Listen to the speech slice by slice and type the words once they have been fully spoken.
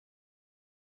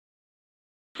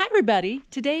Hi everybody!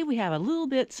 Today we have a little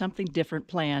bit something different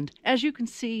planned. As you can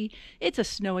see, it's a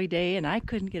snowy day and I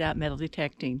couldn't get out metal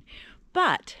detecting.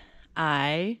 But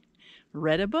I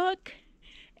read a book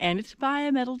and it's by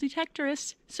a metal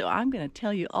detectorist, so I'm going to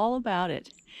tell you all about it.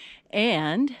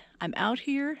 And I'm out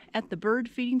here at the bird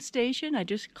feeding station. I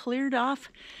just cleared off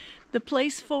the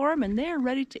place for them and they're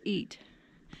ready to eat.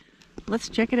 Let's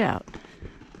check it out.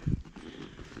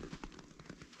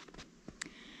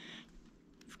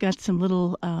 Got some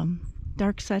little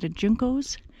dark-sided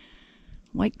juncos,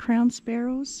 white-crowned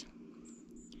sparrows,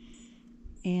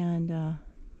 and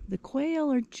the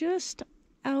quail are just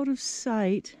out of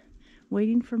sight,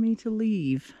 waiting for me to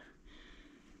leave.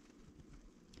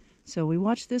 So we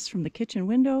watch this from the kitchen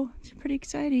window. It's pretty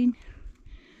exciting.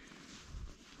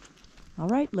 All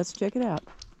right, let's check it out.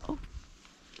 Oh,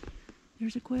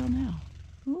 there's a quail now.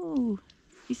 Oh,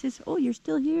 he says, "Oh, you're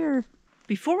still here."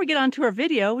 Before we get on to our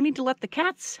video, we need to let the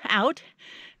cats out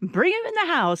and bring them in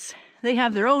the house. They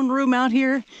have their own room out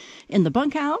here in the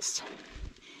bunkhouse.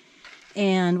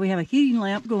 And we have a heating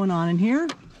lamp going on in here.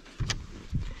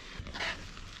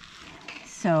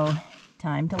 So,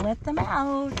 time to let them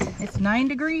out. It's 9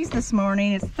 degrees this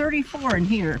morning. It's 34 in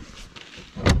here.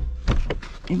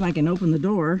 If I can open the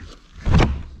door.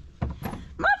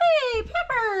 Muffy!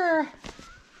 Pepper!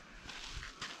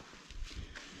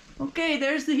 Okay,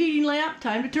 there's the heating lamp.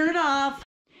 Time to turn it off.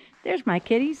 There's my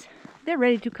kitties. They're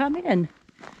ready to come in.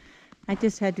 I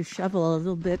just had to shovel a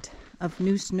little bit of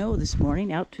new snow this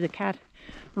morning out to the cat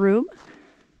room.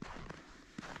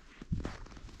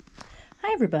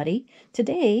 Hi everybody.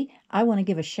 Today I want to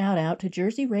give a shout out to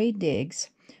Jersey Ray Diggs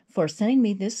for sending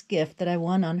me this gift that I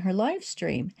won on her live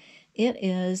stream. It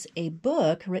is a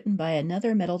book written by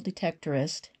another metal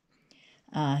detectorist.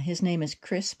 His name is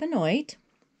Chris Benoit.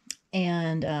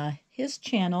 And his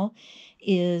channel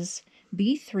is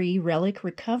B3 Relic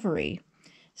Recovery.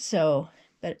 So,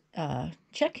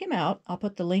 check him out. I'll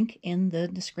put the link in the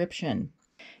description.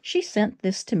 She sent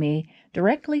this to me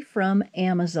directly from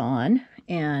Amazon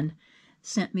and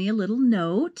sent me a little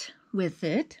note with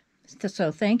it.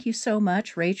 So thank you so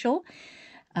much, Rachel,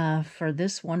 for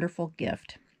this wonderful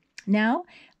gift. Now,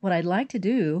 what I'd like to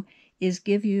do is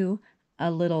give you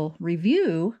a little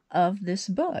review of this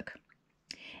book.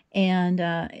 And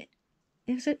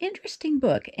it's an interesting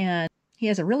book, and he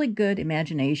has a really good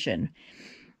imagination.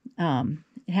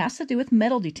 It has to do with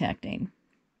metal detecting,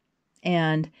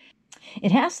 and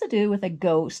it has to do with a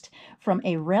ghost from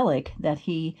a relic that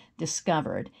he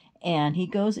discovered. And he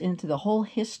goes into the whole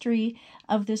history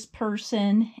of this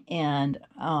person, and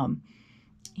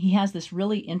he has this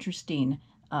really interesting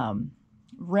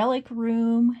relic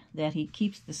room that he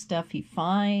keeps the stuff he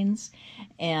finds,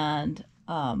 and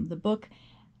the book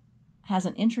has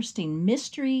an interesting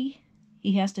mystery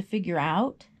he has to figure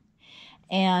out,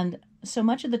 and so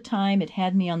much of the time it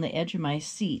had me on the edge of my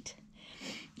seat.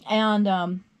 And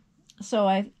so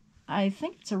I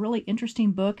think it's a really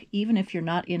interesting book, even if you're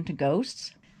not into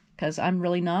ghosts, because I'm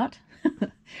really not.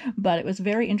 But it was a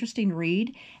very interesting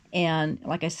read, and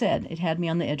like I said, it had me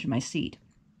on the edge of my seat.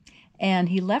 And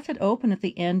he left it open at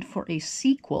the end for a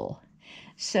sequel,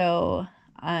 so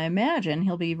I imagine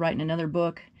he'll be writing another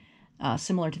book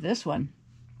similar to this one.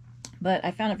 But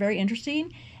I found it very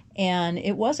interesting, and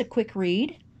it was a quick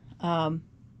read. I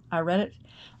read it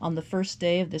on the first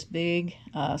day of this big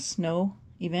snow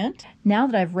event. Now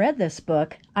that I've read this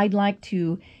book, I'd like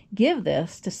to give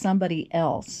this to somebody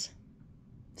else.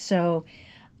 So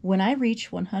when I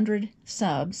reach 100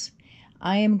 subs,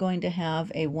 I am going to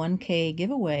have a 1K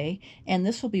giveaway, and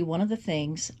this will be one of the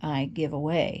things I give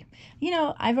away. You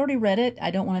know, I've already read it.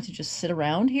 I don't want it to just sit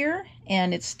around here,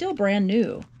 and it's still brand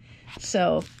new.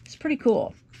 So it's pretty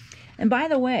cool. And by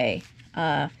the way,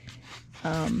 I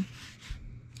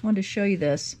wanted to show you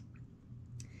this.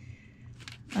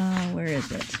 Where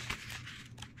is it?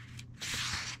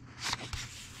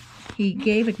 He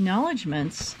gave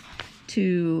acknowledgments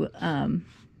to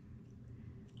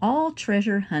all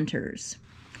treasure hunters,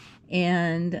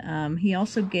 and he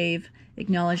also gave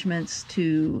acknowledgments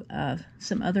to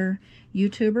some other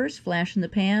YouTubers: Flash in the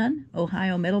Pan,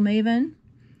 Ohio Metal Maven,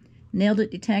 Nailed It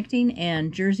Detecting,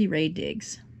 and Jersey Ray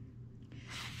Diggs.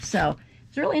 So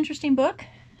it's a really interesting book,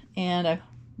 and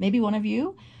maybe one of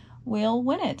you will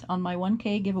win it on my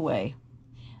 1K giveaway.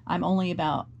 I'm only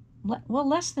about, well,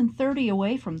 less than 30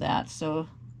 away from that, so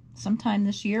sometime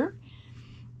this year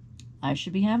I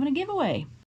should be having a giveaway.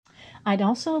 I'd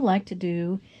also like to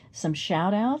do some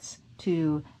shout outs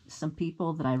to some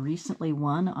people that I recently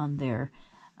won on their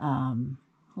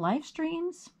live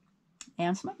streams,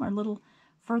 and some of them are a little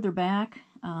further back,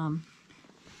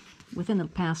 within the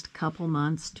past couple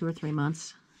months, 2 or 3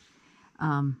 months.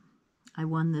 I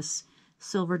won this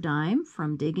silver dime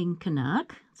from Digging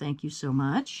Canuck. Thank you so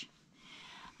much.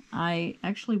 I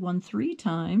actually won 3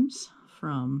 times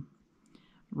from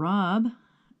Rob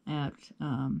at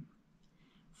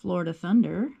Florida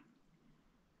Thunder.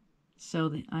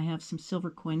 So I have some silver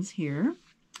coins here.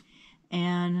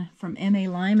 And from M.A.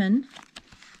 Lyman,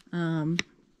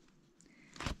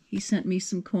 he sent me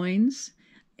some coins.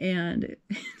 And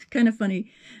it's kind of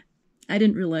funny, I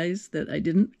didn't realize that I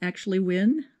didn't actually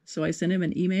win. So I sent him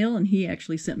an email, and he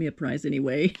actually sent me a prize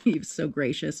anyway. He was so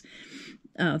gracious.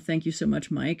 Thank you so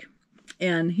much, Mike.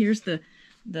 And here's a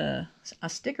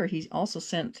sticker he also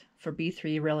sent for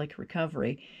B3 Relic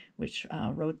Recovery, which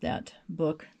wrote that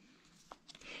book.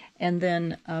 And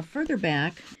then further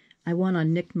back, I won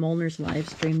on Nick Molnar's live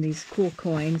stream these cool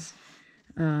coins.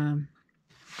 And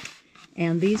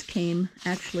these came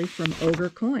actually from Ogre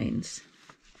Coins.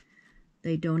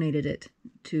 They donated it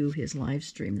to his live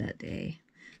stream that day.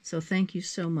 So thank you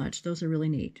so much. Those are really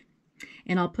neat.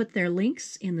 And I'll put their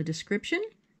links in the description.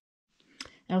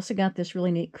 I also got this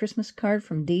really neat Christmas card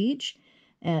from Deej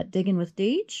at Digging with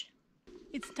Deej.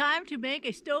 It's time to make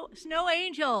a snow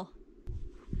angel.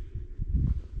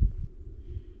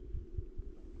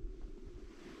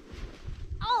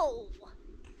 Oh!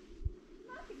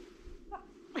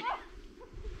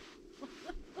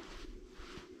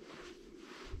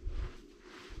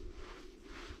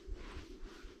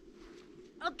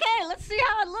 Okay, let's see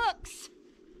how it looks.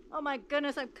 Oh my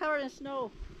goodness, I'm covered in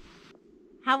snow.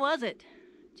 How was it?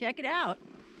 Check it out.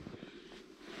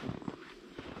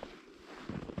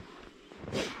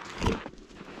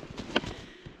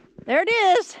 There it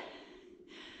is.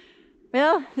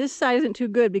 Well, this side isn't too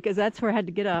good because that's where I had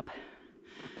to get up.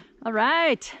 All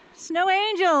right, snow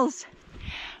angels.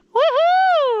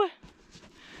 Woohoo!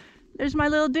 There's my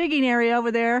little digging area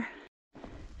over there.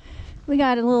 We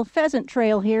got a little pheasant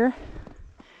trail here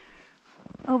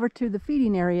over to the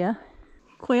feeding area.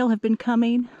 Quail have been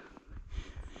coming,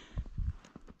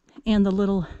 and the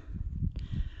little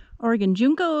Oregon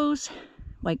juncos,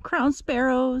 white crown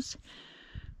sparrows.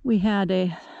 We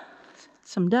had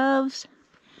some doves,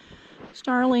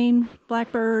 starling,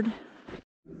 blackbird.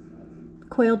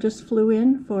 Quail just flew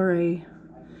in for a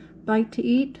bite to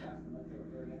eat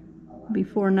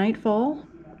before nightfall.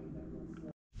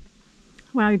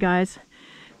 Wow, you guys,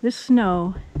 this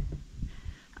snow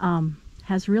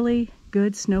has really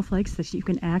good snowflakes that you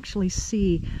can actually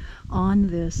see on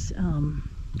this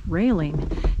railing.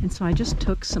 And so I just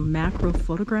took some macro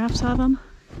photographs of them.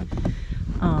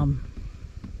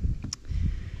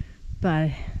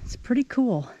 But it's pretty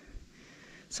cool.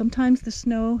 Sometimes the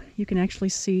snow, you can actually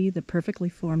see the perfectly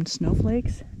formed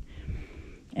snowflakes.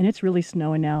 And it's really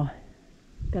snowing now.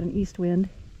 Got an east wind.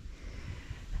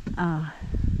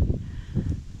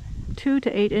 2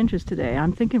 to 8 inches today.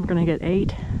 I'm thinking we're gonna get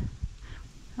 8.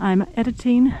 I'm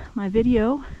editing my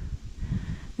video.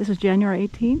 This is January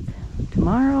 18th.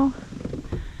 Tomorrow,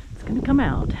 it's gonna come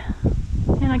out.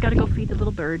 And I gotta go feed the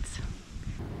little birds.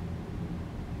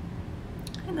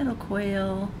 Hi, little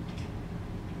quail.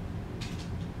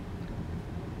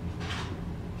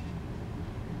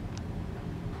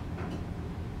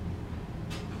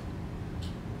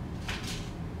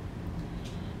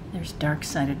 There's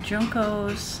dark-sided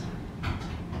juncos.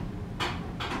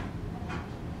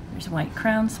 There's white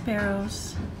crown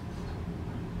sparrows.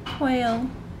 Quail.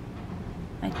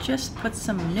 I just put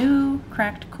some new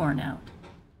cracked corn out.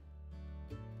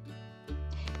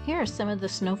 Here are some of the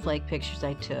snowflake pictures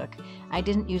I took. I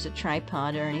didn't use a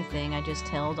tripod or anything, I just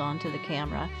held onto the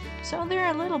camera. So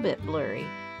they're a little bit blurry,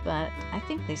 but I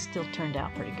think they still turned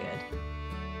out pretty good.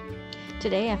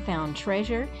 Today I found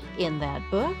treasure in that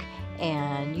book,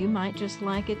 and you might just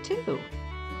like it too.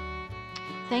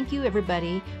 Thank you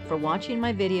everybody for watching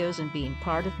my videos and being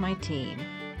part of my team.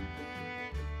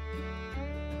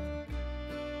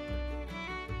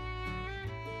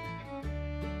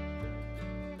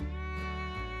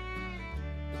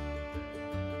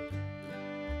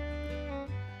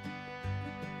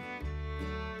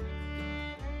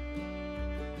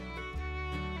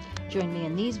 Join me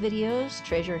in these videos,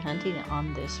 treasure hunting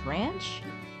on this ranch.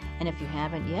 And if you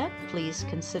haven't yet, please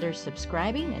consider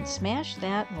subscribing and smash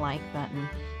that like button.